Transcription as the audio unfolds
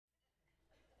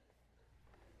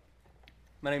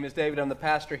My name is David. I'm the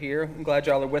pastor here. I'm glad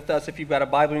y'all are with us. If you've got a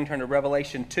Bible, you can turn to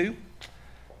Revelation 2.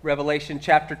 Revelation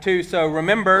chapter 2. So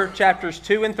remember, chapters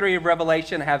 2 and 3 of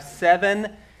Revelation have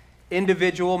 7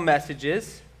 individual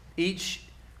messages, each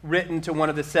written to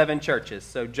one of the 7 churches.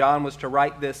 So John was to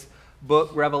write this book,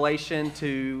 Revelation,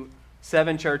 to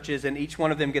 7 churches, and each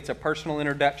one of them gets a personal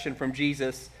introduction from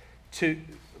Jesus.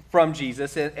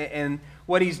 And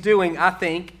what he's doing, I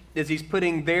think, is he's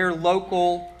putting their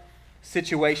local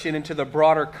situation into the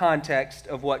broader context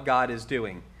of what God is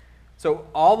doing. So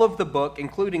all of the book,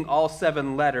 including all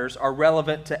 7 letters, are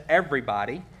relevant to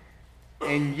everybody,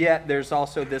 and yet there's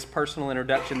also this personal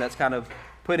introduction that's kind of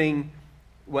putting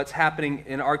what's happening,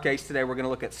 in our case today, we're going to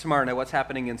look at Smyrna, what's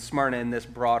happening in Smyrna in this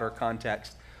broader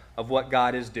context of what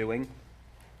God is doing.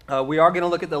 We are going to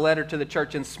look at the letter to the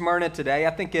church in Smyrna today. I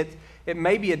think it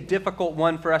may be a difficult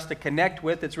one for us to connect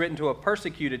with. It's written to a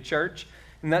persecuted church,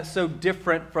 and that's so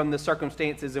different from the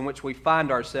circumstances in which we find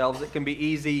ourselves. It can be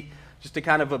easy just to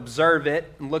kind of observe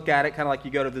it and look at it, kind of like you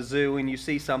go to the zoo and you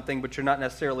see something, but you're not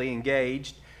necessarily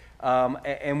engaged.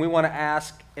 And we want to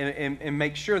ask and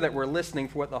make sure that we're listening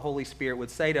for what the Holy Spirit would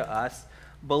say to us,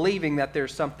 believing that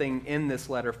there's something in this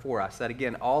letter for us. That,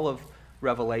 again, all of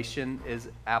Revelation is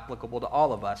applicable to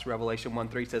all of us. Revelation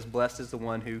 1:3 says, "Blessed is the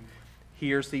one who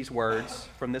hears these words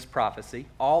from this prophecy,"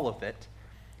 all of it,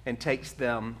 and takes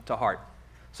them to heart.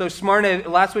 So Smyrna,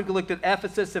 last week we looked at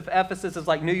Ephesus. If Ephesus is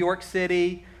like New York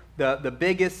City, the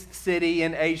biggest city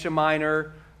in Asia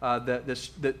Minor,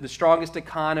 the strongest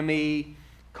economy,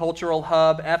 cultural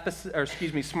hub,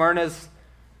 Smyrna's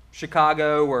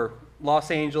Chicago or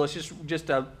Los Angeles, just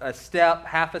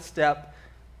half a step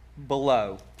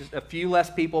below. Just a few less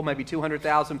people, maybe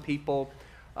 200,000 people.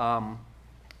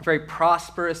 Very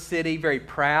prosperous city, very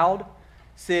proud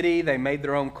city. They made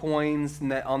their own coins,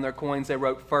 and on their coins they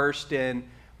wrote first in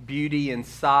beauty and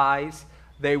size.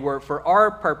 They were, for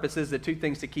our purposes, the 2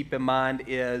 things to keep in mind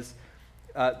is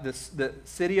the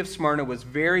city of Smyrna was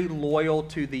very loyal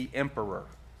to the emperor.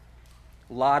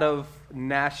 A lot of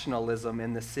nationalism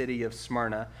in the city of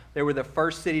Smyrna. They were the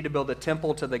first city to build a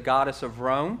temple to the goddess of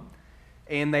Rome,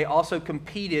 and they also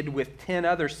competed with 10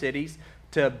 other cities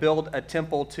to build a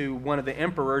temple to one of the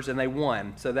emperors, and they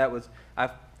won. So that was,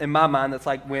 in my mind, that's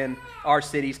like when our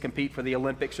cities compete for the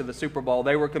Olympics or the Super Bowl.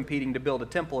 They were competing to build a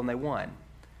temple, and they won.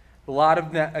 A lot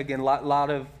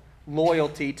of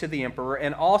loyalty to the emperor,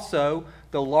 and also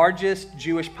the largest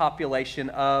Jewish population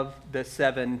of the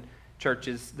 7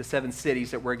 churches, the 7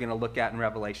 cities that we're going to look at in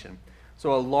Revelation.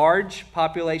 So a large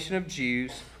population of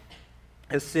Jews,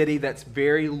 a city that's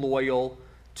very loyal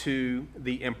to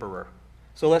the emperor.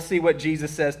 So let's see what Jesus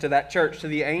says to that church. "To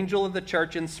the angel of the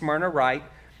church in Smyrna write,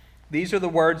 these are the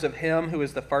words of him who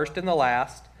is the first and the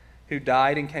last, who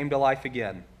died and came to life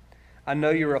again. I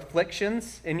know your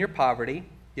afflictions and your poverty,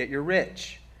 yet you're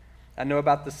rich. I know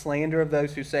about the slander of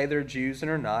those who say they're Jews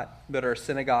and are not, but are a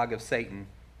synagogue of Satan.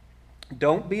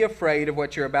 Don't be afraid of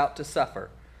what you're about to suffer.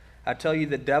 I tell you,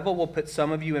 the devil will put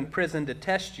some of you in prison to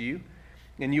test you,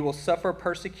 and you will suffer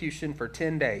persecution for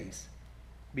 10 days.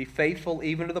 Be faithful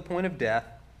even to the point of death,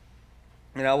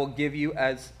 and I will give you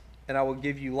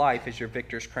life as your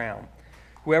victor's crown.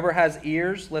 Whoever has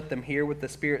ears, let them hear what the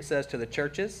Spirit says to the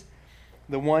churches.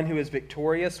 The one who is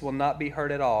victorious will not be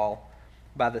hurt at all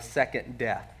by the second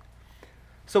death."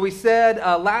 So we said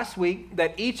last week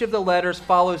that each of the letters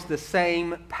follows the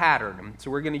same pattern.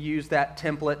 So we're going to use that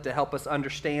template to help us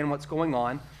understand what's going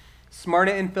on.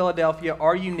 Smyrna and Philadelphia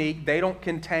are unique. They don't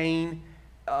contain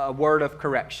a word of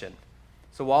correction.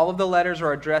 So all of the letters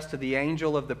are addressed to the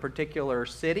angel of the particular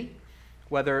city,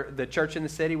 whether the church in the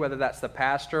city, whether that's the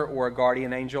pastor or a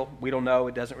guardian angel. We don't know.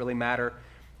 It doesn't really matter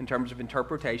in terms of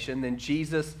interpretation. Then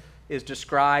Jesus is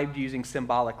described using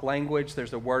symbolic language.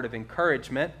 There's a word of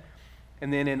encouragement.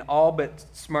 And then in all but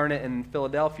Smyrna and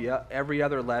Philadelphia, every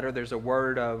other letter, there's a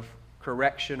word of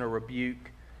correction or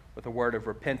rebuke with a word of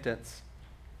repentance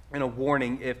and a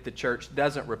warning if the church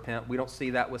doesn't repent. We don't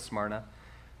see that with Smyrna.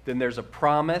 Then there's a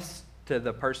promise to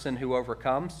the person who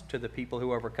overcomes, to the people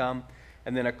who overcome,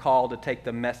 and then a call to take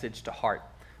the message to heart.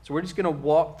 So we're just going to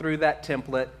walk through that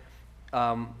template,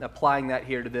 applying that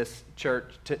here to this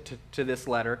church, to this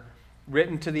letter,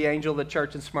 written to the angel of the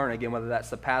church in Smyrna. Again, whether that's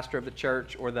the pastor of the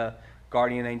church or the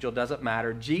guardian angel, doesn't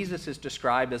matter. Jesus is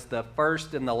described as the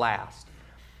first and the last.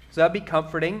 So that'd be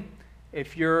comforting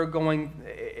if you're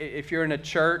in a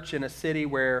church in a city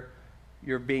where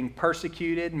you're being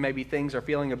persecuted and maybe things are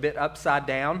feeling a bit upside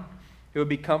down. It would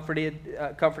be comforting,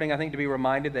 I think, to be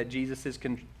reminded that Jesus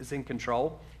is in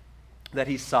control, that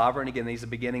he's sovereign. Again, he's the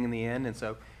beginning and the end, and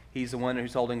so he's the one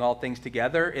who's holding all things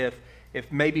together. If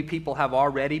maybe people have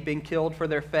already been killed for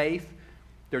their faith,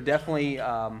 they're definitely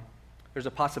There's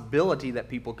a possibility that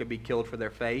people could be killed for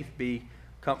their faith. Be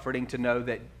comforting to know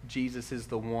that Jesus is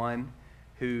the one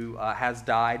who has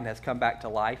died and has come back to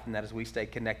life, and that as we stay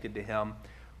connected to him,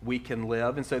 we can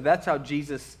live. And so that's how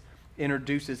Jesus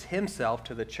introduces himself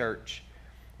to the church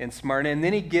in Smyrna. And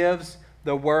then he gives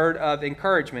the word of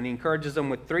encouragement. He encourages them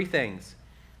with three things.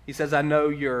 He says, I know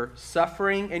your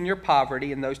suffering and your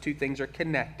poverty, and those two things are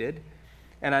connected.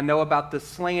 And I know about the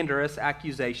slanderous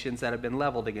accusations that have been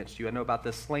leveled against you. I know about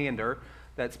the slanderous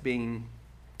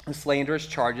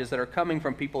charges that are coming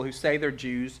from people who say they're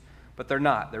Jews, but they're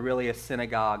not. They're really a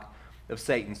synagogue of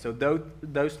Satan. So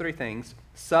those three things,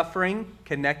 suffering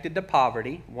connected to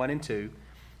poverty, 1 and 2,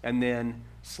 and then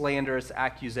slanderous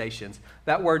accusations.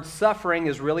 That word suffering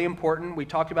is really important. We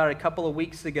talked about it a couple of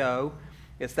weeks ago.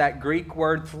 It's that Greek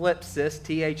word thlipsis,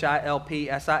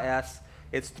 Thilpsis.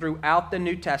 It's throughout the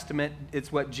New Testament.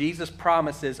 It's what Jesus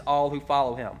promises all who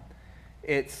follow him.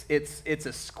 It's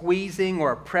a squeezing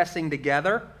or a pressing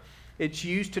together. It's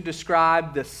used to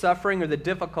describe the suffering or the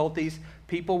difficulties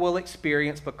people will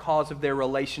experience because of their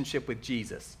relationship with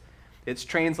Jesus. It's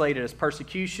translated as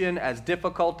persecution, as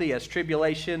difficulty, as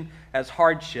tribulation, as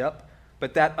hardship.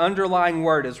 But that underlying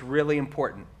word is really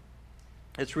important.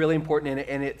 It's really important,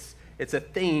 and it's a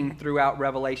theme throughout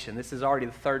Revelation. This is already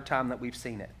the third time that we've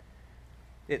seen it.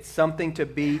 It's something to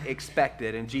be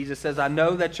expected. And Jesus says, I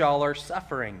know that y'all are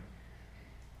suffering.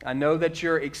 I know that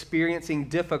you're experiencing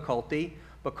difficulty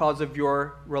because of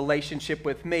your relationship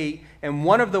with me. And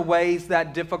one of the ways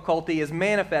that difficulty is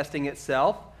manifesting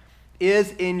itself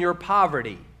is in your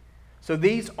poverty. So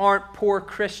these aren't poor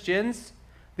Christians.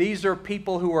 These are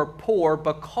people who are poor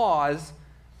because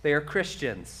they are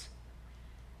Christians.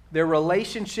 Their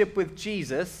relationship with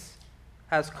Jesus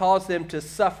has caused them to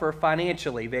suffer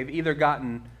financially. They've either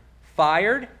gotten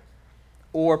fired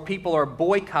or people are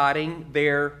boycotting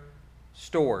their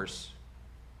stores.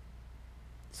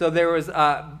 So there was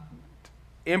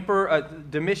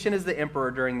Domitian is the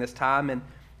emperor during this time,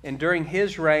 and during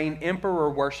his reign, emperor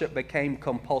worship became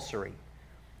compulsory.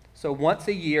 So once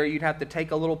a year, you'd have to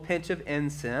take a little pinch of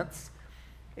incense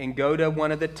and go to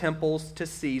one of the temples to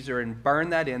Caesar and burn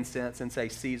that incense and say,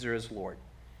 Caesar is Lord.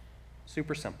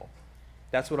 Super simple.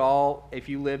 That's if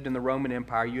you lived in the Roman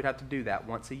Empire, you'd have to do that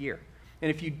once a year.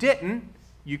 And if you didn't,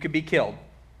 you could be killed.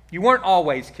 You weren't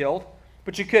always killed,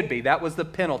 but you could be. That was the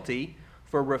penalty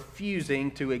for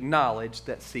refusing to acknowledge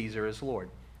that Caesar is Lord.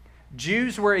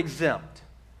 Jews were exempt.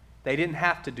 They didn't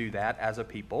have to do that as a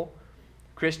people.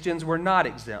 Christians were not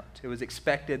exempt. It was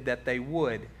expected that they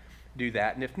would do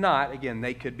that. And if not, again,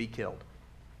 they could be killed.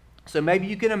 So maybe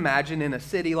you can imagine in a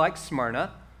city like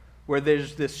Smyrna, where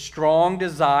there's this strong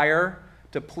desire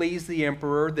to please the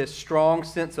emperor, this strong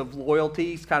sense of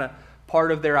loyalty. It's kind of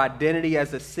part of their identity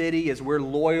as a city is we're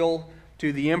loyal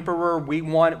to the emperor.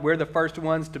 We're the first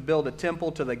ones to build a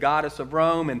temple to the goddess of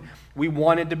Rome, and we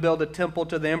wanted to build a temple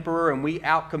to the emperor, and we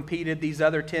outcompeted these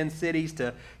other 10 cities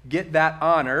to get that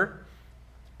honor.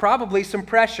 Probably some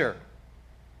pressure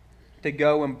to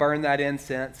go and burn that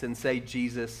incense and say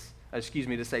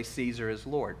to say Caesar is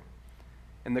Lord.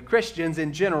 And the Christians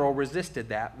in general resisted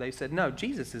that. They said, no,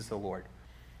 Jesus is the Lord,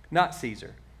 not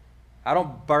Caesar. I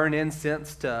don't burn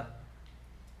incense to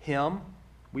him.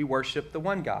 We worship the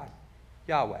one God,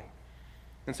 Yahweh.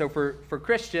 And so for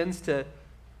Christians to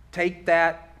take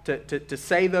that, to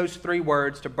say those three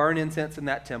words, to burn incense in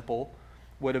that temple,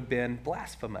 would have been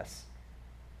blasphemous.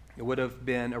 It would have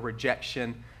been a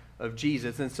rejection of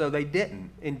Jesus. And so they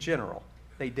didn't, in general.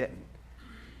 They didn't.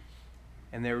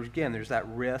 And there's that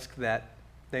risk that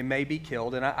they may be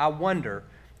killed. And I wonder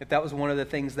if that was one of the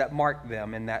things that marked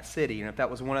them in that city, and if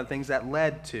that was one of the things that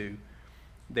led to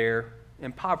their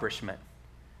impoverishment.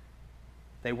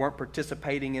 They weren't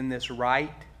participating in this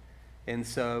rite, and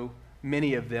so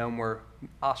many of them were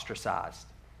ostracized.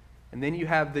 And then you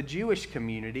have the Jewish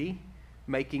community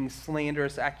making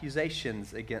slanderous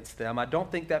accusations against them. I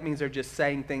don't think that means they're just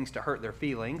saying things to hurt their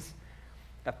feelings.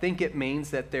 I think it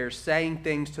means that they're saying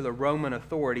things to the Roman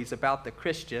authorities about the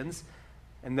Christians,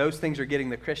 and those things are getting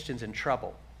the Christians in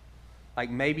trouble. Like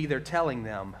maybe they're telling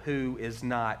them who is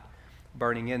not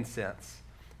burning incense.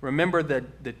 Remember,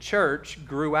 the church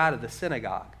grew out of the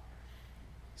synagogue.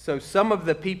 So some of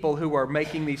the people who are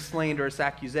making these slanderous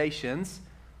accusations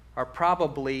are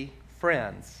probably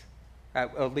friends,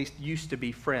 at least used to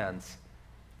be friends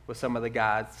with some of the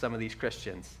guys, some of these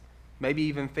Christians. Maybe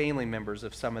even family members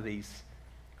of some of these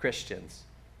Christians.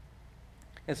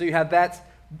 And so you have that,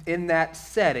 in that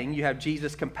setting, you have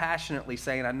Jesus compassionately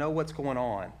saying, I know what's going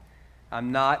on.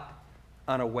 I'm not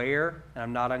unaware, and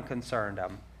I'm not unconcerned.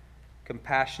 I'm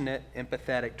compassionate,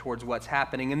 empathetic towards what's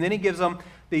happening. And then he gives them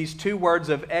these 2 words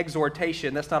of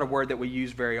exhortation. That's not a word that we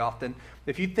use very often.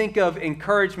 If you think of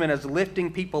encouragement as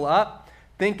lifting people up,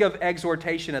 think of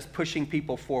exhortation as pushing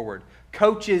people forward.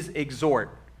 Coaches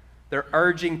exhort. They're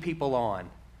urging people on.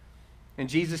 And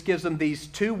Jesus gives them these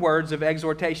 2 words of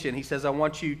exhortation. He says, I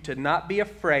want you to not be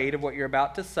afraid of what you're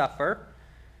about to suffer,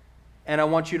 and I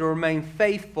want you to remain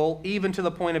faithful even to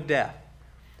the point of death.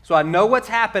 So I know what's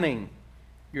happening.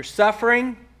 You're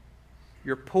suffering,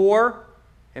 you're poor,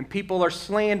 and people are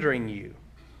slandering you.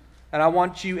 And I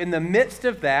want you, in the midst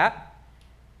of that,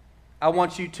 I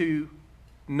want you to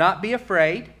not be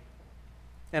afraid,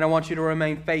 and I want you to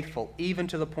remain faithful, even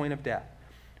to the point of death.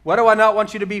 What do I not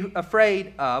want you to be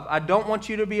afraid of? I don't want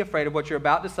you to be afraid of what you're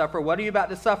about to suffer. What are you about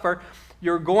to suffer?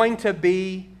 You're going to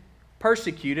be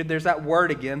persecuted. There's that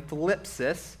word again,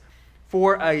 thlipsis,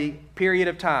 for a period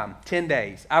of time, 10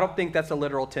 days. I don't think that's a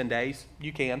literal 10 days.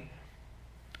 You can.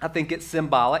 I think it's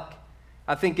symbolic.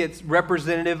 I think it's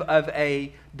representative of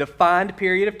a defined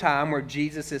period of time where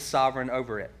Jesus is sovereign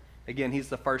over it. Again, he's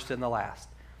the first and the last.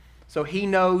 So he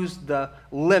knows the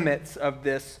limits of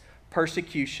this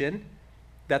persecution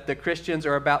that the Christians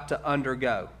are about to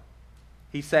undergo.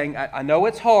 He's saying, I know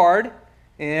it's hard,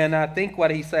 and I think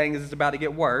what he's saying is it's about to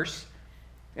get worse,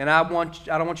 and I don't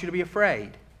want you to be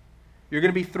afraid. You're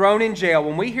going to be thrown in jail.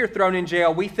 When we hear thrown in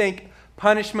jail, we think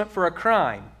punishment for a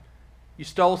crime. You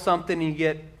stole something and you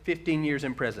get 15 years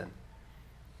in prison.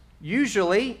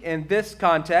 Usually, in this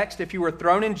context, if you were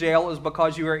thrown in jail, it was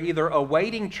because you were either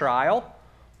awaiting trial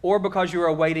or because you were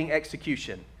awaiting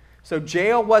execution. So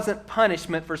jail wasn't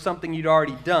punishment for something you'd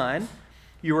already done.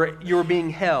 You were being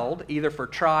held either for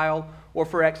trial or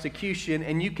for execution.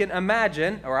 And you can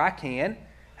imagine, or I can,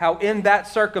 how in that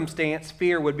circumstance,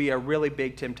 fear would be a really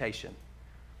big temptation.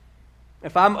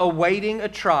 If I'm awaiting a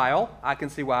trial, I can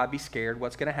see why I'd be scared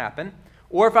what's going to happen.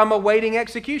 Or if I'm awaiting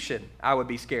execution, I would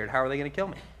be scared. How are they going to kill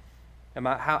me?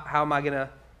 How am I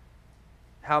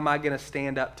going to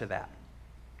stand up to that?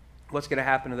 What's going to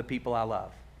happen to the people I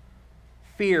love?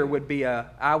 Fear would be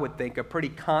I would think, a pretty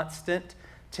constant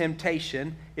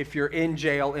temptation if you're in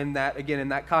jail in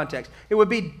that context. It would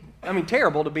be,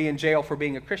 terrible to be in jail for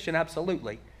being a Christian,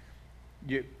 absolutely.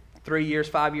 3 years,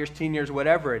 5 years, 10 years,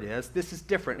 whatever it is. This is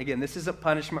different. Again, this isn't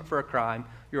punishment for a crime.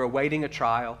 You're awaiting a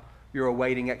trial. You're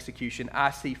awaiting execution.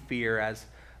 I see fear as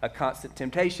a constant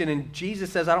temptation. And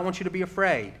Jesus says, I don't want you to be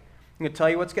afraid. I'm going to tell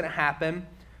you what's going to happen.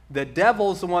 The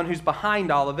devil's the one who's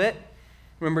behind all of it.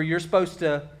 Remember, you're supposed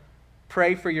to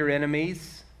pray for your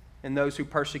enemies and those who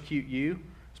persecute you. You're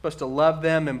supposed to love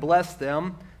them and bless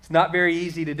them. It's not very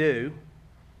easy to do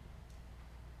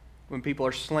when people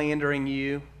are slandering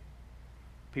you,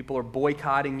 people are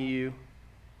boycotting you,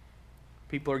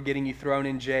 people are getting you thrown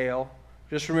in jail.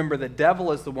 Just remember, the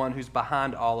devil is the one who's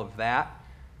behind all of that.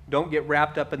 Don't get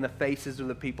wrapped up in the faces of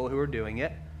the people who are doing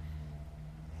it.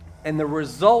 And the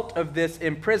result of this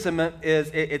imprisonment is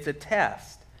it's a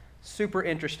test. Super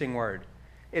interesting word.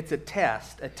 It's a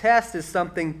test. A test is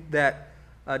something that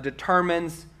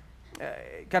determines,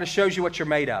 kind of shows you what you're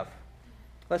made of.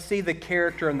 Let's see the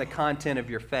character and the content of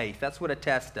your faith. That's what a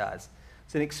test does.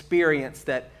 It's an experience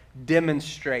that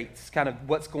demonstrates kind of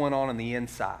what's going on the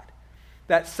inside.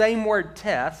 That same word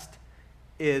test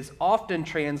is often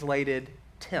translated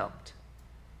tempt,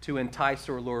 to entice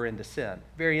or lure into sin.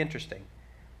 Very interesting.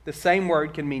 The same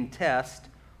word can mean test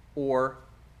or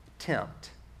tempt.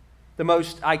 The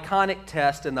most iconic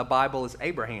test in the Bible is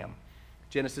Abraham,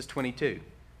 Genesis 22.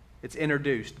 It's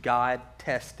introduced. God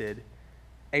tested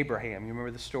Abraham. You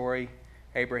remember the story?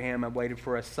 Abraham had waited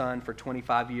for a son for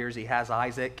 25 years. He has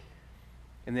Isaac.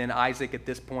 And then Isaac, at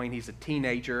this point, he's a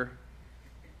teenager.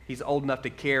 He's old enough to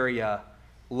carry a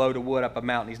load of wood up a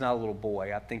mountain. He's not a little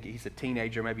boy. I think he's a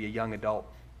teenager, maybe a young adult.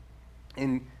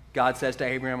 And God says to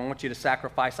Abraham, I want you to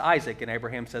sacrifice Isaac. And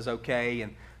Abraham says, okay.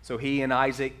 And so he and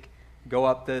Isaac go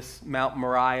up this Mount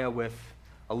Moriah with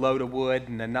a load of wood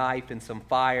and a knife and some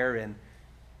fire. And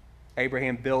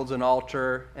Abraham builds an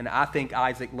altar. And I think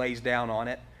Isaac lays down on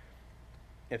it.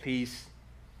 If he's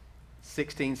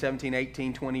 16, 17,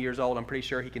 18, 20 years old, I'm pretty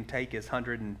sure he can take his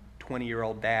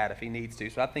 120-year-old dad if he needs to.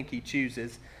 So I think he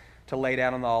chooses to lay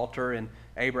down on the altar, and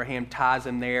Abraham ties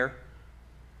him there,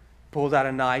 pulls out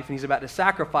a knife, and he's about to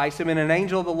sacrifice him, and an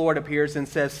angel of the Lord appears and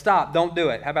says, stop, don't do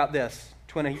it. How about this?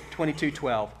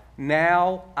 22:12.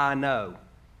 Now I know.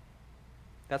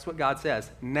 That's what God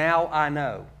says. Now I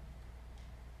know.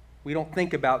 We don't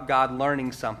think about God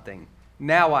learning something.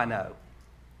 Now I know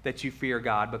that you fear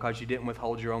God because you didn't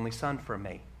withhold your only son from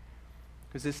me.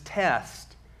 Because this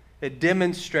test, it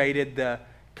demonstrated the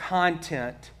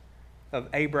content of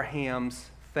Abraham's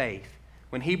faith.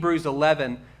 When Hebrews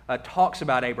 11 talks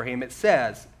about Abraham, it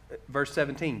says, verse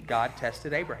 17, God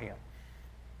tested Abraham.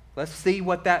 Let's see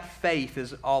what that faith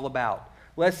is all about.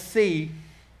 Let's see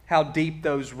how deep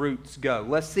those roots go.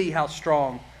 Let's see how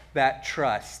strong that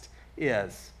trust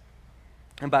is.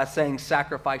 And by saying,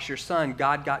 sacrifice your son,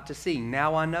 God got to see.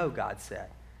 Now I know, God said.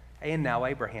 And now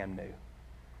Abraham knew.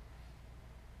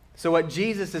 So what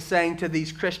Jesus is saying to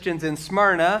these Christians in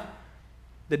Smyrna,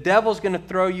 the devil's going to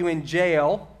throw you in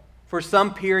jail for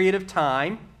some period of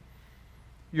time.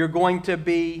 You're going to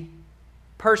be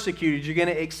persecuted. You're going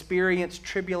to experience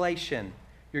tribulation.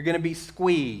 You're going to be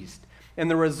squeezed. And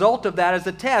the result of that is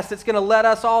a test. It's going to let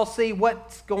us all see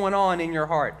what's going on in your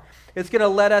heart. It's going to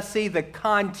let us see the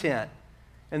content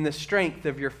and the strength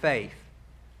of your faith.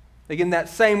 Again, that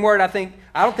same word, I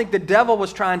don't think the devil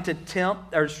was trying to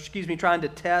trying to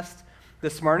test the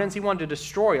Smyrnans. He wanted to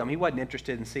destroy them. He wasn't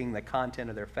interested in seeing the content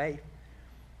of their faith.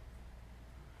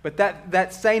 But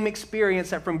that same experience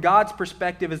that from God's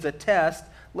perspective is a test,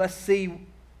 let's see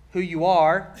who you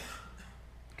are,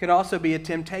 can also be a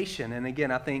temptation. And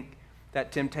again, I think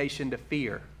that temptation to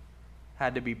fear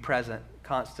had to be present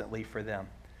constantly for them.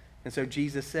 And so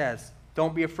Jesus says,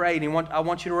 don't be afraid. I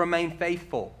want you to remain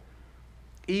faithful,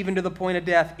 even to the point of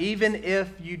death. Even if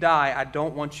you die, I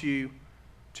don't want you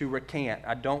to recant.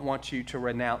 I don't want you to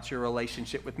renounce your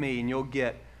relationship with me, and you'll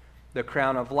get the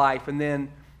crown of life. And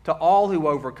then to all who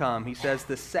overcome, he says,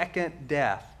 the second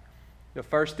death. The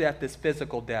first death is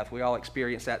physical death. We all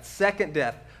experience that. Second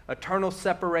death, eternal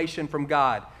separation from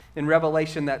God. In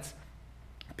Revelation, that's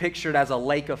pictured as a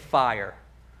lake of fire.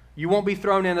 You won't be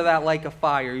thrown into that lake of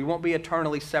fire. You won't be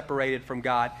eternally separated from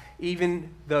God,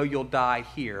 even though you'll die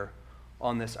here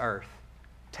on this earth.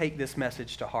 Take this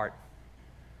message to heart.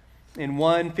 In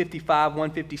 155,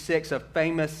 156, a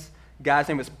famous guy's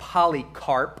name was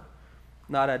Polycarp,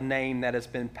 not a name that has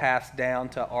been passed down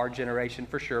to our generation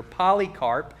for sure.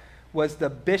 Polycarp was the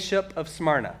bishop of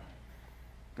Smyrna,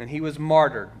 and he was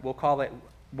martyred. We'll call it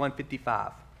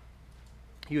 155.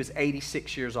 He was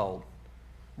 86 years old.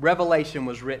 Revelation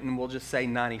was written, we'll just say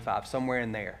 95, somewhere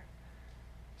in there.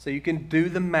 So you can do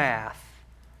the math.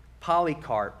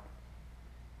 Polycarp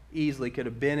easily could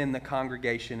have been in the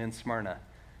congregation in Smyrna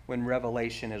when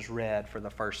Revelation is read for the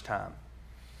first time.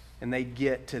 And they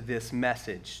get to this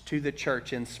message to the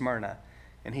church in Smyrna.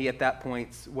 And he at that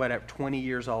point's 20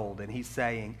 years old, and he's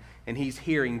saying, and he's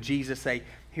hearing Jesus say,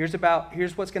 here's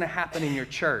what's going to happen in your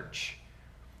church.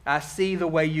 I see the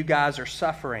way you guys are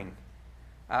suffering.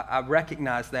 I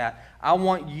recognize that. I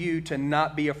want you to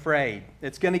not be afraid.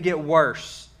 It's going to get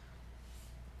worse.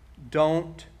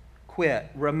 Don't quit.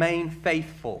 Remain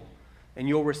faithful, and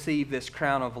you'll receive this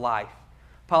crown of life.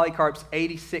 Polycarp's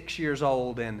 86 years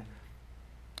old, and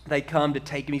they come to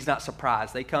take him. He's not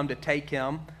surprised. They come to take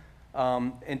him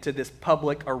into this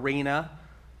public arena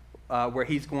where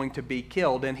he's going to be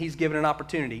killed, and he's given an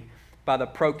opportunity by the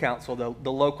proconsul,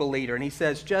 the local leader, and he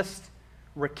says, just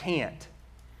recant.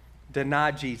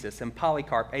 Deny Jesus. And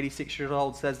Polycarp, 86 years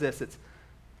old, says this.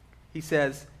 He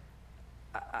says,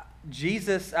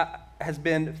 Jesus has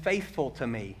been faithful to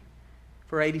me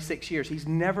for 86 years. He's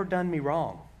never done me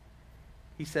wrong.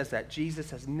 He says that.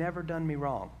 Jesus has never done me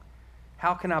wrong.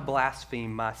 How can I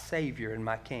blaspheme my Savior and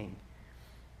my King?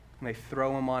 And they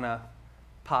throw him on a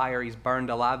pyre. He's burned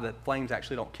alive. The flames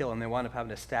actually don't kill him. They wind up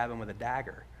having to stab him with a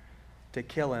dagger to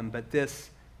kill him. But this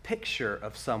picture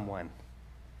of someone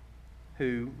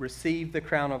who received the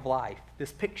crown of life,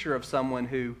 this picture of someone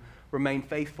who remained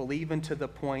faithful even to the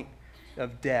point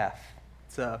of death.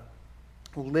 It's a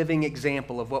living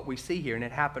example of what we see here, and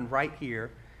it happened right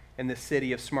here in the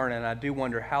city of Smyrna. And I do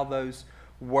wonder how those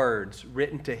words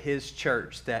written to his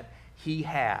church that he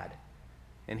had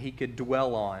and he could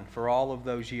dwell on for all of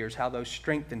those years, how those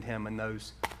strengthened him in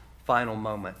those final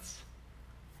moments.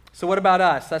 So what about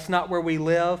us? That's not where we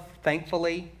live,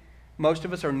 thankfully. Most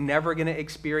of us are never going to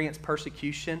experience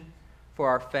persecution for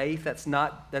our faith. That's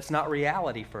not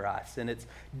reality for us. And it's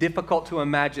difficult to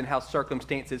imagine how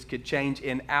circumstances could change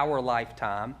in our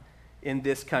lifetime in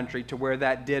this country to where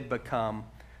that did become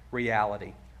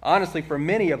reality. Honestly, for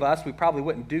many of us, we probably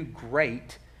wouldn't do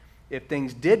great if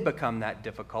things did become that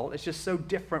difficult. It's just so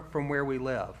different from where we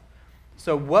live.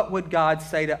 So what would God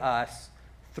say to us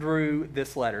through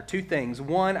this letter? Two things.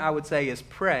 One, I would say, is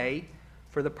pray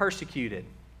for the persecuted.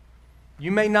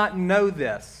 You may not know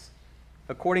this.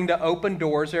 According to Open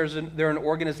Doors, they're an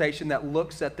organization that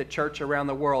looks at the church around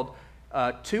the world.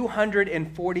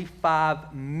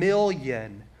 245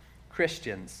 million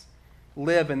Christians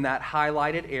live in that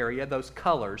highlighted area, those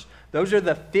colors. Those are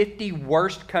the 50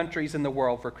 worst countries in the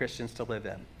world for Christians to live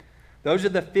in. Those are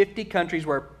the 50 countries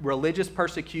where religious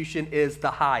persecution is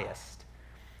the highest.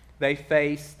 They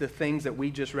face the things that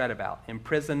we just read about: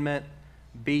 imprisonment,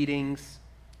 beatings,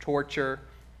 torture.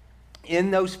 In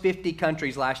those 50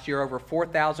 countries last year, over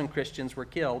 4,000 Christians were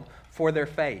killed for their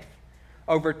faith.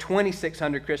 Over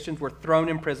 2,600 Christians were thrown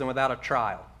in prison without a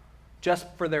trial, just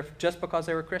because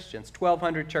they were Christians.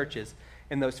 1,200 churches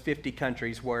in those 50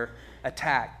 countries were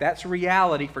attacked. That's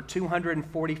reality for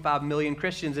 245 million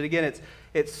Christians. And again,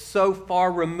 it's so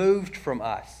far removed from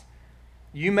us.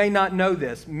 You may not know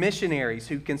this. Missionaries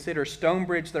who consider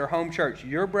Stonebridge their home church,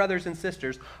 your brothers and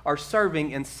sisters, are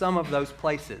serving in some of those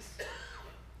places.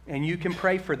 And you can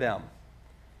pray for them.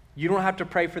 You don't have to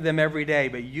pray for them every day,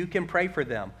 but you can pray for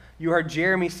them. You heard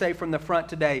Jeremy say from the front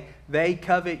today, they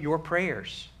covet your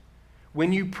prayers.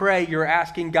 When you pray, you're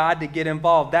asking God to get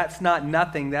involved. That's not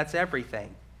nothing, that's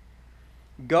everything.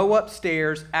 Go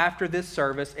upstairs after this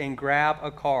service and grab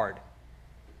a card.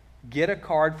 Get a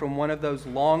card from one of those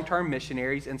long-term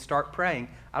missionaries and start praying.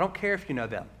 I don't care if you know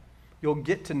them. You'll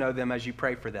get to know them as you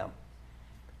pray for them.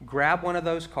 Grab one of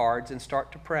those cards and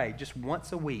start to pray just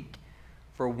once a week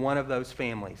for one of those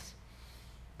families.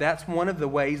 That's one of the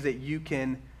ways that you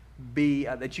can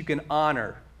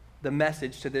honor the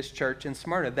message to this church in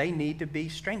Smyrna. They need to be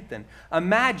strengthened.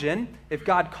 Imagine if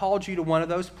God called you to one of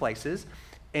those places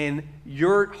and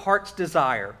your heart's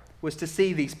desire was to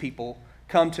see these people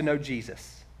come to know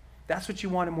Jesus. That's what you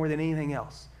wanted more than anything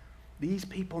else. These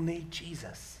people need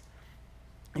Jesus.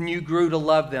 And you grew to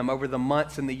love them over the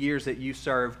months and the years that you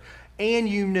served. And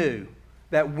you knew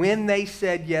that when they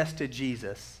said yes to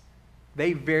Jesus,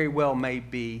 they very well may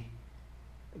be,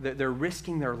 they're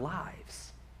risking their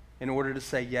lives in order to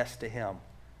say yes to him.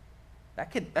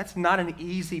 That's not an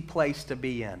easy place to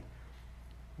be in.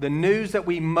 The news that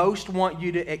we most want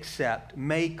you to accept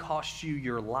may cost you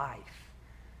your life.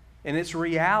 And it's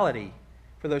reality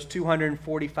for those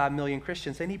 245 million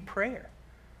Christians. They need prayer.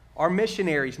 Our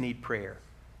missionaries need prayer.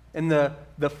 And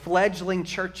the fledgling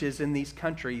churches in these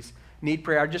countries need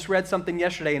prayer. I just read something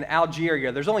yesterday in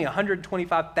Algeria. There's only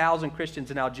 125,000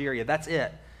 Christians in Algeria. That's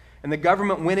it. And the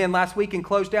government went in last week and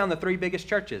closed down the 3 biggest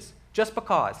churches just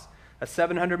because. A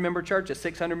 700-member church, a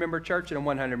 600-member church, and a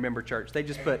 100-member church. They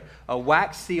just put a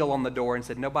wax seal on the door and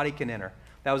said nobody can enter.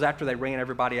 That was after they ran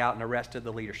everybody out and arrested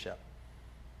the leadership.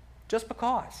 Just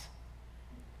because.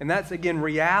 And that's, again,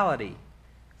 reality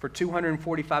for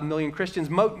 245 million Christians.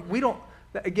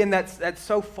 Again, that's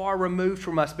so far removed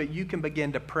from us, but you can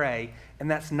begin to pray,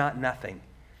 and that's not nothing.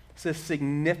 It's a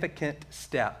significant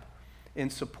step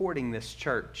in supporting this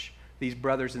church, these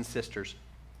brothers and sisters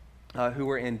who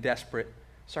are in desperate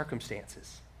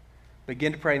circumstances.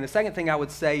 Begin to pray. And the second thing I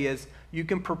would say is you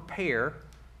can prepare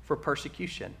for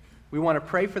persecution. We want to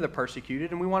pray for the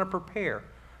persecuted, and we want to prepare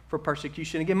for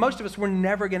persecution. Again, most of us, we're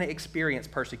never going to experience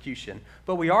persecution,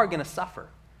 but we are going to suffer.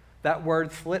 That word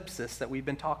thlipsis that we've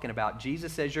been talking about,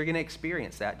 Jesus says you're going to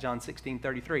experience that, John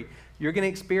 16:33. You're going to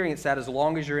experience that as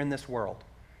long as you're in this world.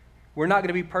 We're not going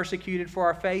to be persecuted for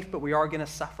our faith, but we are going to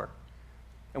suffer.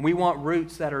 And we want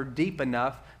roots that are deep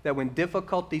enough that when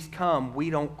difficulties come, we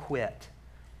don't quit.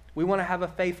 We want to have a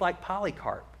faith like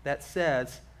Polycarp that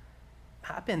says,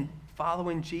 I've been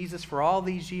following Jesus for all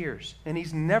these years, and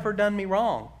he's never done me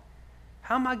wrong.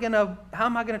 How am I going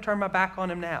to turn my back on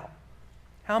him now?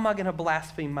 How am I going to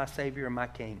blaspheme my Savior and my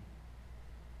King?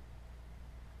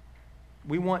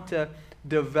 We want to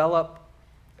develop,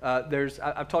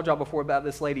 I've told y'all before about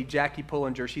this lady, Jackie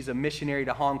Pullinger. She's a missionary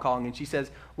to Hong Kong, and she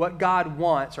says, what God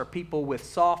wants are people with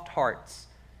soft hearts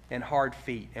and hard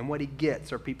feet, and what he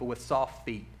gets are people with soft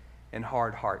feet and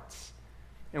hard hearts.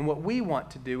 And what we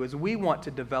want to do is we want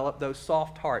to develop those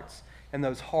soft hearts and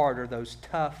those hard or those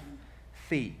tough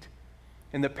feet.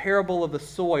 In the parable of the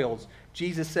soils,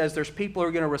 Jesus says there's people who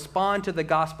are going to respond to the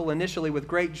gospel initially with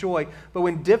great joy, but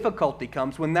when difficulty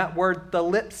comes, when that word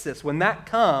thlipsis, when that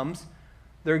comes,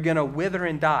 they're going to wither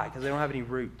and die because they don't have any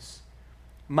roots.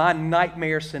 My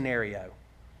nightmare scenario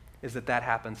is that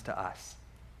happens to us.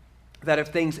 That if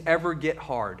things ever get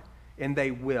hard, and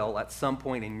they will at some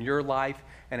point in your life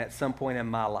and at some point in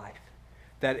my life,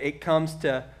 that it comes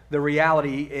to the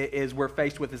reality is we're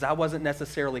faced with is I wasn't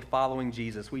necessarily following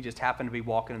Jesus. We just happened to be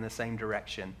walking in the same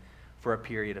direction for a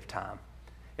period of time.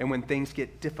 And when things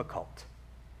get difficult,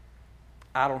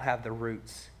 I don't have the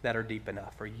roots that are deep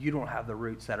enough, or you don't have the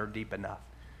roots that are deep enough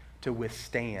to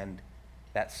withstand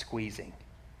that squeezing.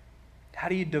 How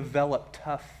do you develop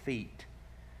tough feet?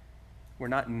 We're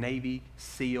not Navy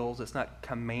SEALs. It's not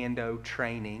commando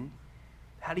training.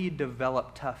 How do you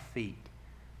develop tough feet?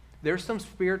 There's some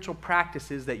spiritual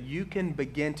practices that you can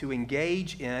begin to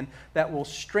engage in that will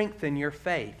strengthen your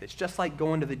faith. It's just like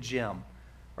going to the gym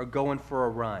or going for a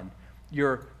run.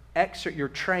 You're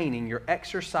training, you're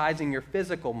exercising your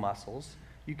physical muscles,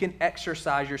 You can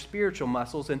exercise your spiritual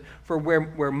muscles. And for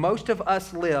where most of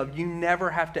us live, you never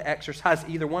have to exercise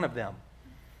either one of them.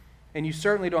 And you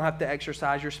certainly don't have to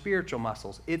exercise your spiritual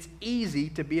muscles. It's easy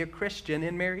to be a Christian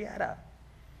in Marietta.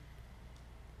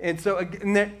 And so,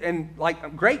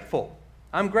 I'm grateful.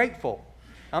 I'm grateful.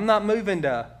 I'm not moving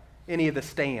to any of the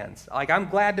stands. I'm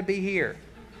glad to be here.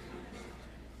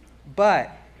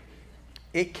 But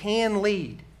it can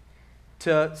lead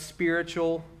to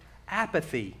spiritual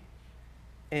apathy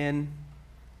and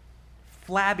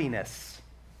flabbiness.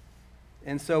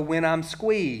 And so when I'm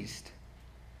squeezed,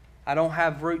 I don't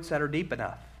have roots that are deep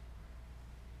enough.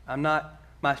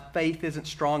 My faith isn't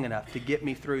strong enough to get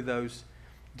me through those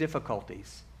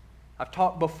difficulties. I've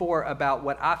talked before about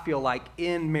what I feel like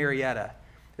in Marietta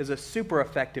is a super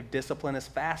effective discipline is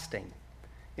fasting.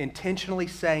 Intentionally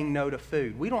saying no to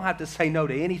food. We don't have to say no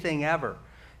to anything ever.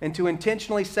 And to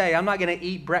intentionally say, I'm not going to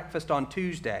eat breakfast on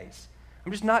Tuesdays.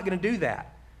 I'm just not going to do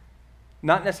that.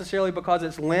 Not necessarily because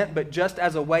it's Lent, but just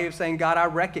as a way of saying, God, I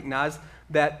recognize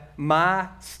that my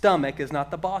stomach is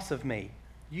not the boss of me.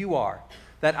 You are.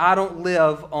 That I don't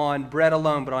live on bread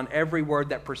alone, but on every word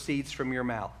that proceeds from your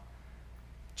mouth.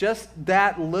 Just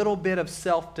that little bit of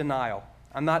self-denial.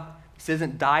 This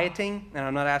isn't dieting, and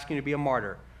I'm not asking you to be a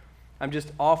martyr. I'm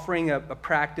just offering a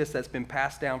practice that's been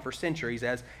passed down for centuries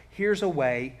as here's a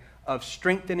way of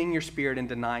strengthening your spirit and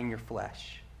denying your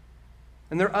flesh.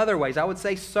 And there are other ways. I would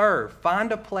say serve.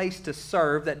 Find a place to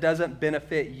serve that doesn't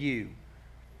benefit you.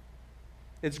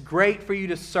 It's great for you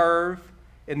to serve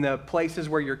in the places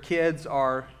where your kids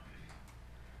are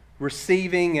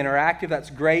receiving and are active. That's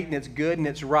great and it's good and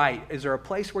it's right. Is there a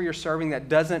place where you're serving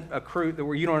that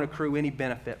where you don't accrue any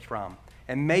benefit from?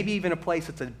 And maybe even a place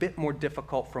that's a bit more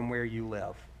difficult from where you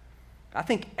live. I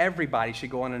think everybody should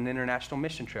go on an international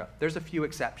mission trip. There's a few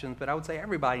exceptions, but I would say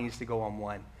everybody needs to go on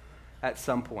one at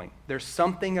some point. There's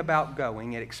something about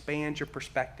going. It expands your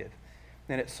perspective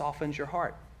and it softens your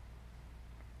heart.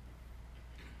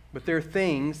 But there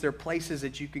are places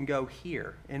that you can go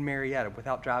here in Marietta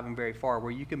without driving very far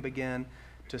where you can begin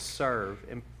to serve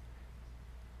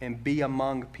and be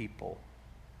among people.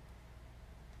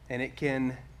 And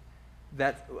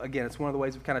it's one of the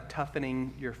ways of kind of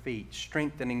toughening your feet,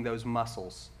 strengthening those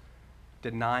muscles,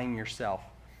 denying yourself.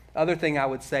 Other thing I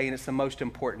would say, and it's the most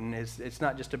important, is it's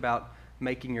not just about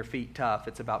making your feet tough,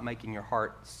 it's about making your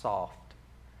heart soft.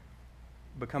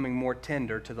 Becoming more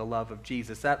tender to the love of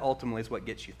Jesus. That ultimately is what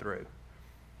gets you through.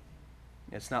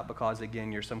 It's not because,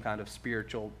 again, you're some kind of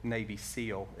spiritual Navy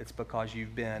SEAL. It's because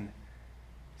you've been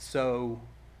so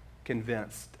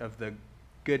convinced of the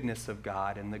goodness of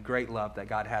God and the great love that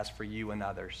God has for you and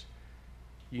others.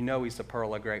 You know He's a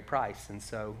pearl of great price. And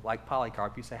so, like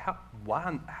Polycarp, you say, how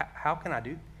can I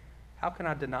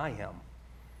deny Him?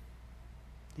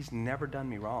 He's never done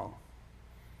me wrong.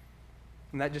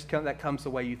 And that comes the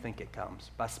way you think it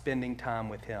comes, by spending time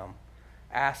with Him,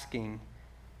 asking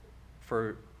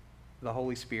for the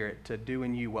Holy Spirit to do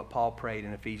in you what Paul prayed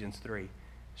in Ephesians 3.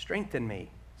 Strengthen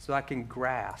me so I can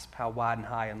grasp how wide and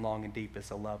high and long and deep is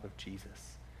the love of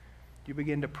Jesus. You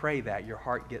begin to pray that, your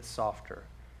heart gets softer.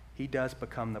 He does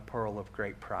become the pearl of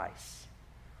great price.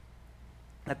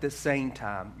 At the same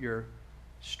time, you're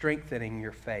strengthening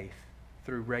your faith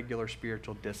through regular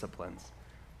spiritual disciplines.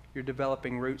 You're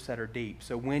developing roots that are deep.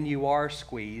 So when you are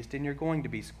squeezed, and you're going to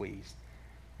be squeezed,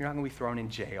 you're not going to be thrown in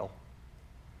jail.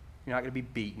 You're not going to be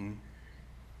beaten.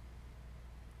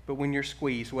 But when you're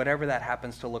squeezed, whatever that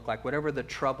happens to look like, whatever the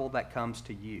trouble that comes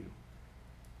to you,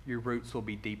 your roots will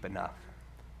be deep enough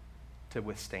to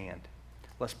withstand.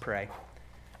 Let's pray.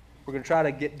 We're going to try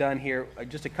to get done here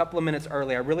just a couple of minutes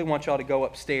early. I really want y'all to go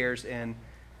upstairs and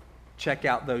check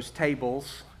out those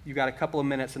tables. You've got a couple of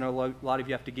minutes. I know a lot of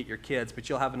you have to get your kids, but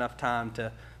you'll have enough time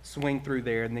to swing through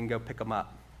there and then go pick them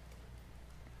up.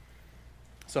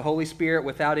 So Holy Spirit,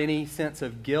 without any sense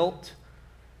of guilt,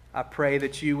 I pray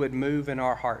that you would move in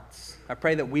our hearts. I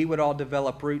pray that we would all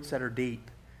develop roots that are deep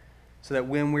so that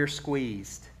when we're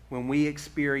squeezed, when we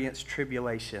experience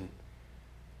tribulation,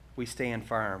 we stand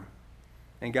firm.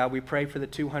 And God, we pray for the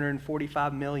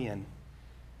 245 million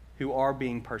who are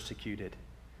being persecuted,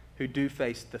 who do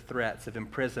face the threats of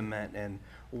imprisonment and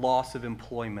loss of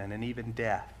employment and even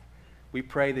death. We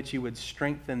pray that you would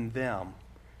strengthen them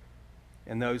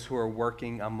and those who are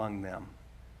working among them.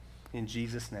 In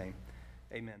Jesus' name,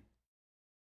 amen.